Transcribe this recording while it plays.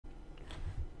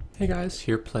Hey guys,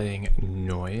 here playing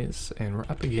Noise, and we're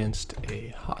up against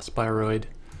a Hospiroid,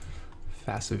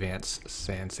 fast advance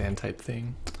sand type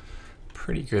thing.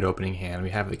 Pretty good opening hand.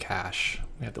 We have the cash,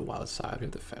 we have the wild side, we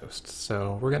have the Faust,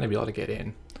 so we're going to be able to get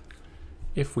in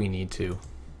if we need to.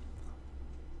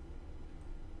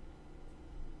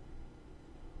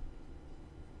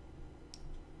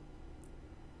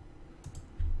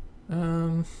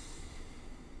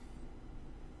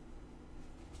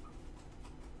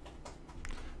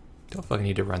 Don't fucking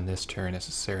need to run this turn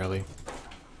necessarily.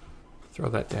 Throw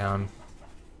that down.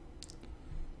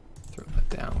 Throw that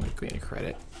down. We gain a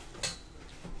credit.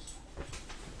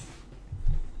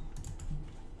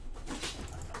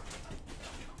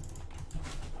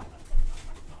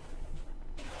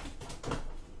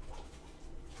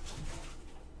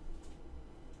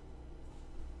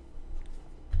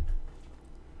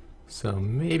 So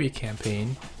maybe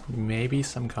campaign, maybe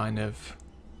some kind of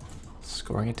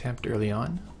scoring attempt early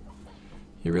on.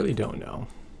 You really don't know.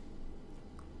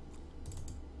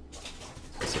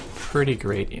 It's a pretty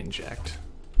great inject.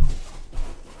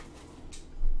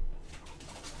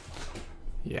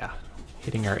 Yeah,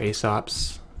 hitting our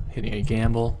Aesops, hitting a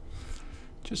gamble,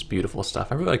 just beautiful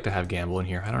stuff. I really like to have gamble in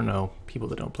here. I don't know people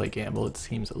that don't play gamble. It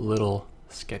seems a little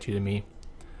sketchy to me.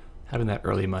 Having that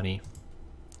early money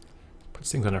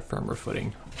puts things on a firmer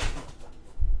footing.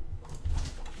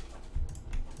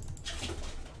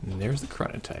 And there's the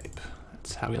chronotype.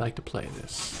 That's how we like to play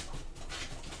this.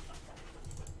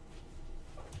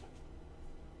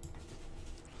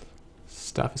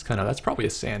 Stuff is kind of, that's probably a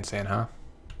sand, huh?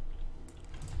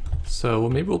 So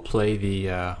maybe we'll play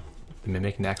the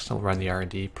Mimic next and we'll run the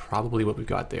R&D. Probably what we've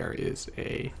got there is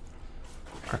a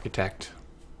Architect.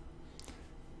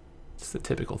 It's the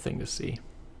typical thing to see.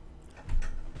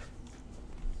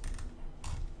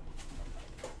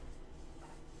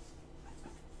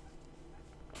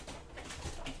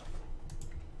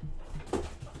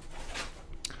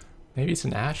 Maybe it's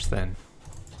an Ash then.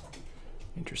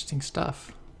 Interesting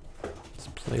stuff. Let's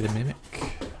play the Mimic.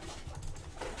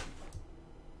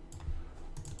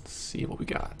 Let's see what we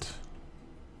got.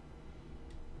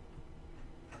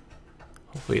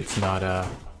 Hopefully it's not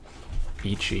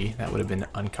Ichi. That would have been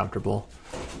uncomfortable.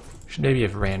 Should maybe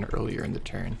have ran earlier in the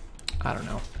turn. I don't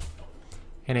know.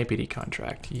 An APD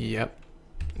contract. Yep.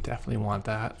 Definitely want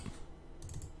that.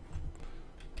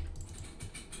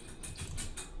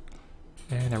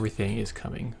 And everything is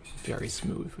coming very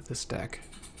smooth with this deck.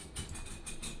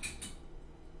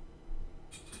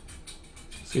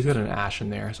 So he's got an Ash in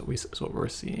there, so that's what we're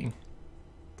seeing.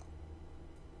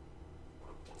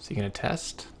 Is he going to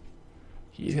test?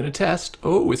 He's going to test.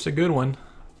 Oh, it's a good one.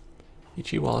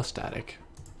 Ichi Walla static.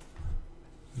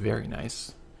 Very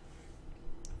nice.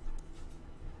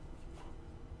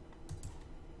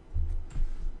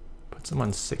 Puts him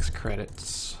on 6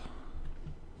 credits.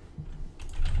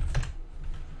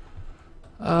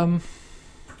 Let's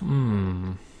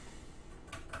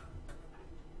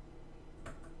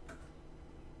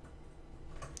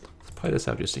play this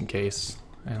out just in case,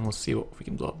 and we'll see if we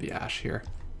can blow up the Ash here.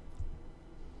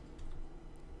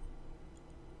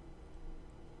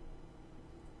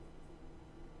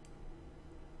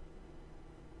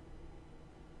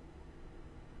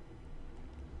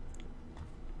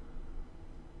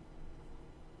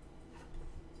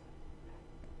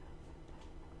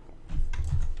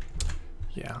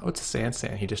 Yeah, oh, it's a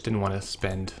sand. He just didn't want to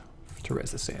spend to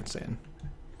res the sand.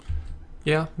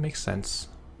 Yeah, makes sense.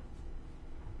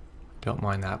 Don't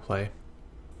mind that play.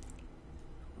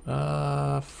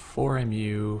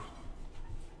 4MU.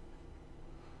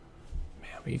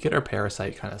 Man, we could get our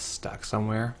Parasite kind of stuck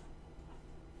somewhere.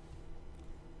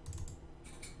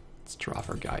 Let's draw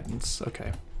for guidance.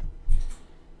 Okay.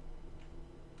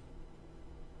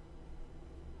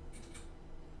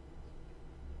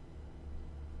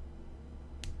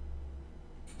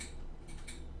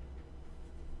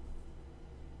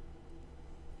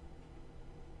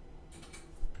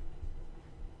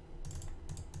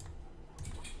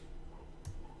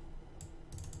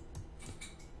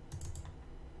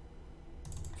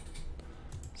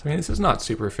 So, I mean, this is not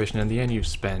super efficient. In the end, you've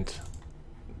spent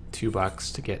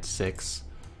 $2 to get 6.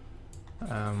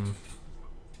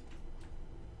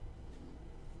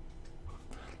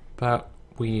 But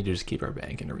we need to just keep our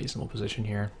bank in a reasonable position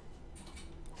here.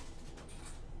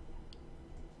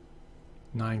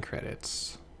 9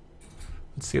 credits.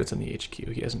 Let's see what's in the HQ.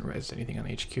 He hasn't resed anything on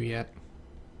HQ yet.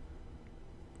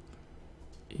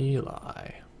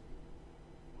 Eli.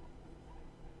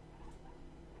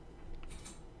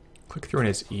 Click through on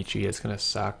his Ichi, it's gonna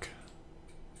suck.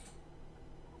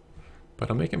 But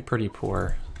I'll make him pretty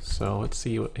poor. So let's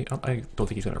see what, I don't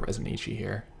think he's gonna res an Ichi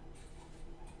here.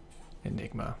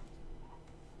 Enigma.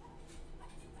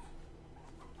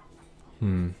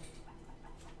 Let's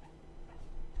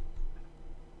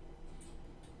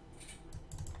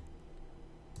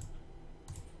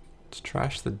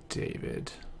trash the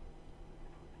David.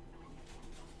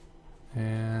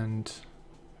 And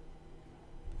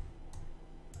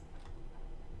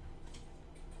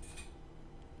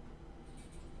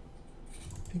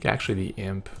I think actually the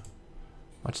imp,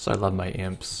 much as I love my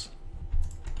imps,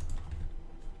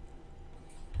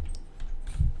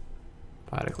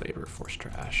 Poetic Labor, Force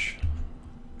Trash.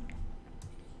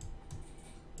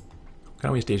 Can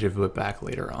always deja vu it back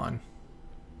later on.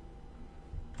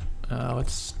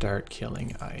 Let's start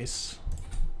killing ice.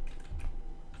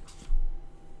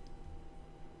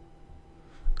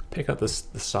 Pick up the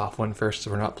soft one first, so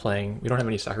we're not playing. We don't have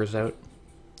any suckers out.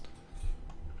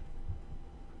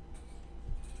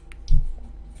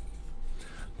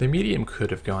 The medium could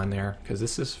have gone there, because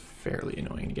this is fairly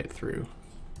annoying to get through.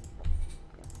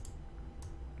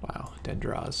 Wow, dead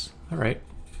draws. All right.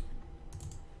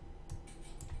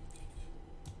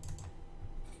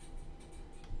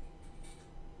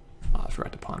 Oh, I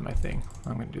forgot to pawn my thing.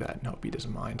 I'm going to do that and hope he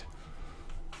doesn't mind.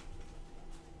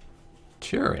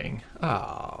 Turing?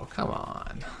 Oh, come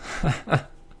on.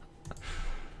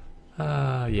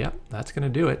 Yep, that's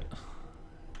going to do it.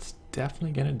 It's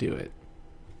definitely going to do it.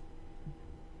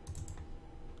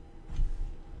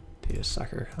 Data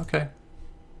sucker. Okay.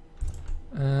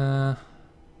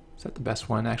 Is that the best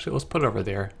one? Actually, let's put it over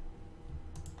there.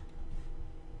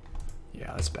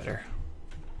 Yeah, that's better.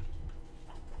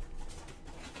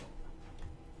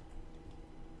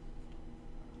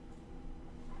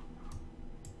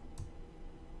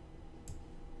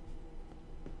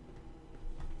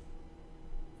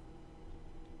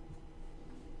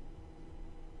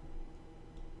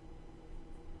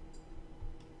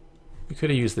 We could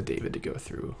have used the David to go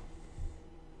through.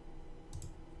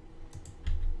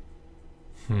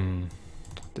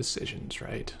 Decisions,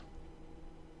 right?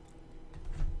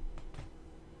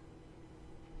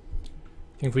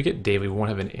 I think if we get David, we won't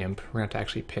have an imp. We're going to have to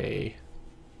actually pay.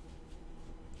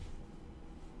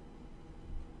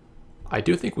 I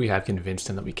do think we have convinced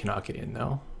him that we cannot get in,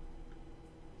 though.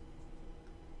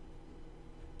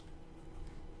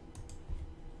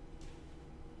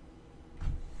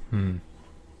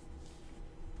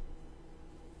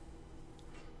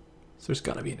 So there's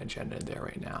got to be an agenda in there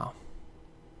right now.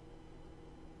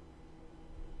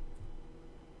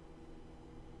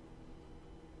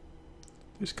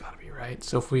 There's got to be, right?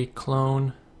 So if we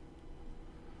clone...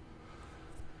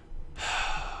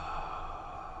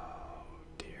 Oh,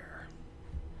 dear.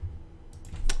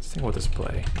 Let's think about this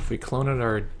play. If we clone it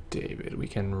our David, we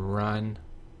can run,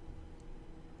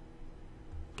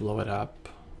 blow it up,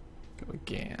 go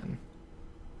again.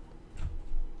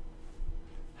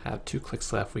 Have 2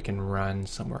 clicks left, we can run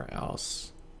somewhere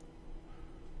else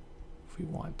if we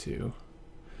want to.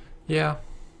 Yeah.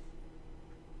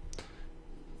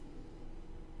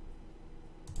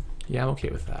 Yeah, I'm okay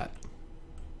with that.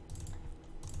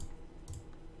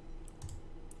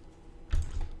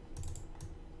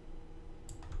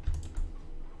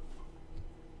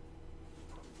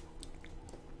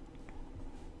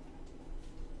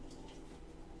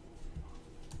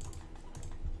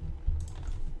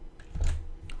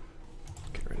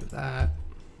 Get rid of that.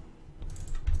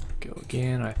 Go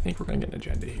again. I think we're going to get an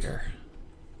agenda here.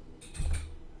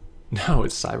 No,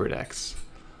 it's Cyberdex.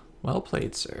 Well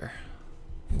played, sir.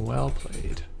 Well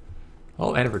played.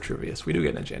 Oh, and Vitruvius. We do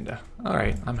get an agenda. All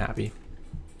right, I'm happy.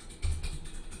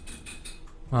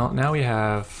 Well, now we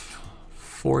have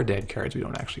 4 dead cards we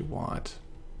don't actually want.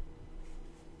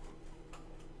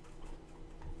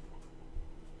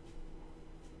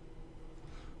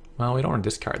 Well, we don't want to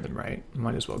discard them, right?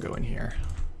 Might as well go in here.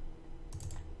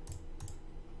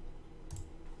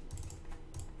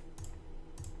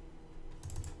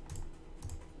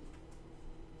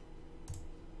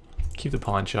 Keep the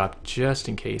pawn shop just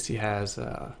in case he has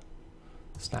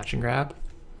snatch and grab.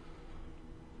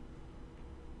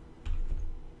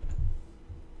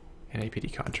 An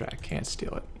APD contract, can't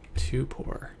steal it. Too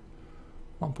poor.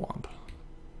 Womp womp.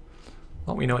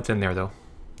 Well, we know what's in there though.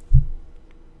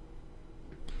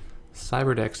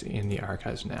 Cyberdex in the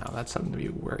archives now. That's something to be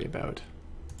worried about.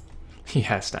 He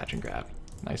has snatch and grab.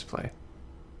 Nice play.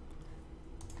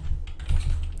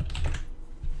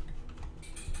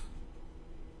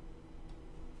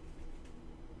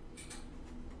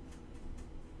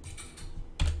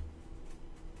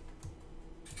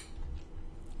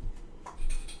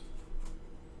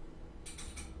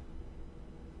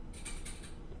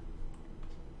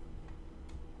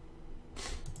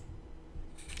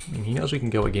 I mean, he knows we can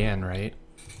go again, right?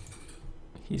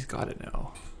 He's got to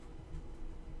know.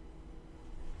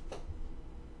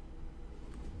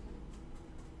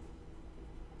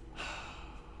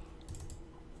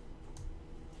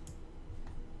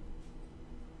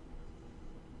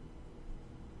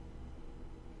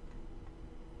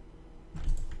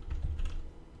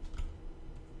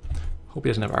 Hope he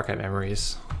doesn't have archive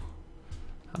memories.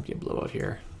 I'm getting blowout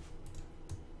here.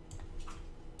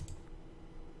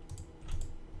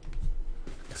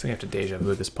 So you have to deja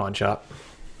vu this pawn chop.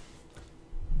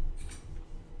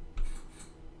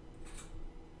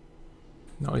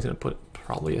 No, he's gonna put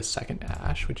probably a second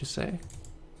ash, would you say?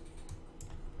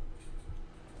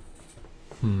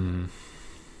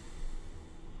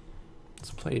 Let's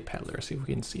play peddler, see if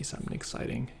we can see something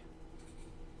exciting.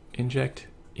 Inject,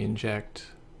 inject.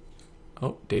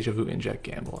 Oh, deja vu, inject,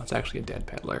 gamble. That's actually a dead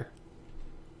peddler.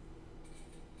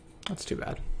 That's too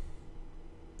bad.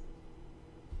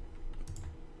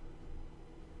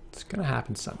 It's gonna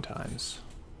happen sometimes.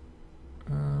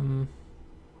 I'm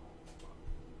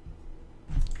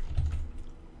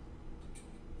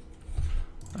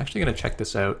actually gonna check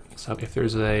this out. So if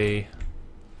there's a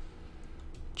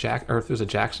jack, or if there's a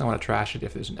Jackson, I want to trash it.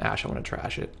 If there's an ash, I want to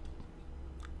trash it.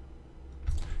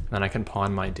 And then I can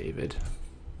pawn my David.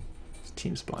 It's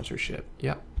team sponsorship.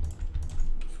 Yep.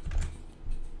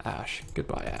 Ash.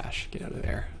 Goodbye, Ash. Get out of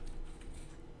there.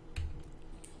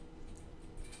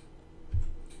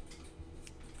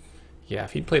 Yeah,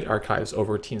 if he'd played archives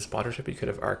over team sponsorship, he could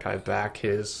have archived back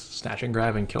his snatch and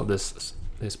grab and killed this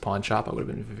pawn chop. I would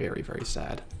have been very, very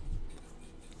sad.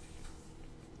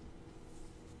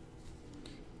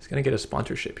 He's gonna get a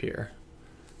sponsorship here.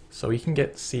 So he can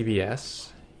get CVS,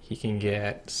 he can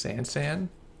get Sansan.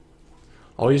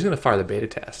 Oh, he's gonna fire the beta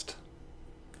test.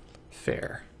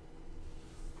 Fair.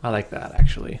 I like that,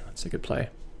 actually. That's a good play.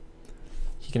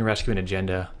 He can rescue an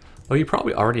agenda. Oh, he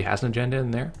probably already has an agenda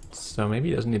in there, so maybe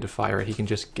he doesn't need to fire it. He can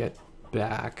just get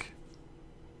back.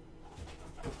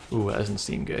 Ooh, that doesn't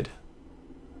seem good.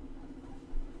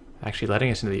 Actually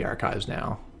letting us into the archives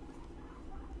now.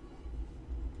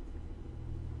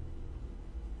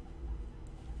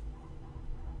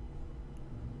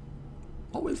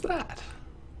 What was that?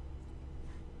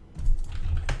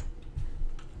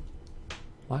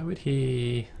 Why would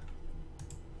he...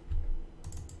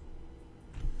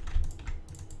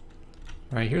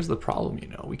 All right, here's the problem, you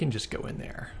know. We can just go in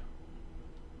there.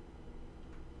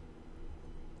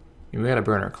 I mean, we gotta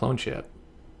burn our clone chip.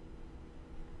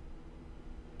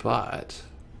 But...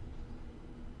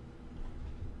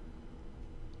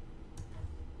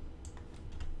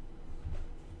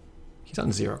 he's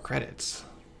on 0 credits.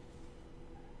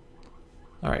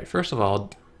 All right, first of all,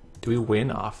 do we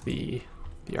win off the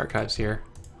archives here?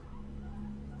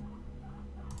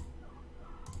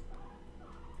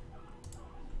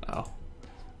 Oh,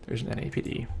 there's an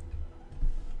NAPD.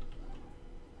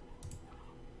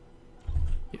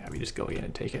 Yeah, we just go in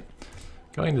and take it.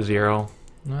 Going to 0,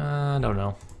 I don't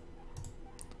know.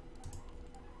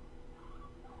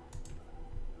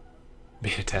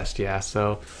 Beta test, yeah,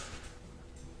 so...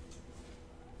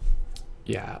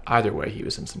 yeah, either way, he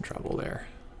was in some trouble there.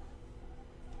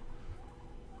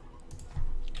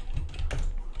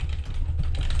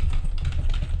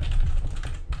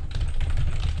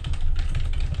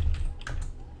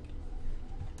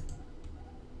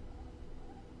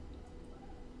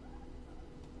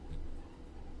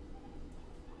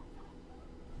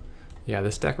 Yeah,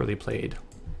 this deck really played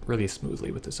really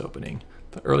smoothly with this opening.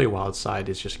 The early wild side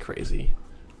is just crazy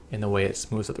in the way it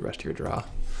smooths out the rest of your draw.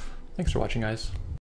 Thanks for watching, guys.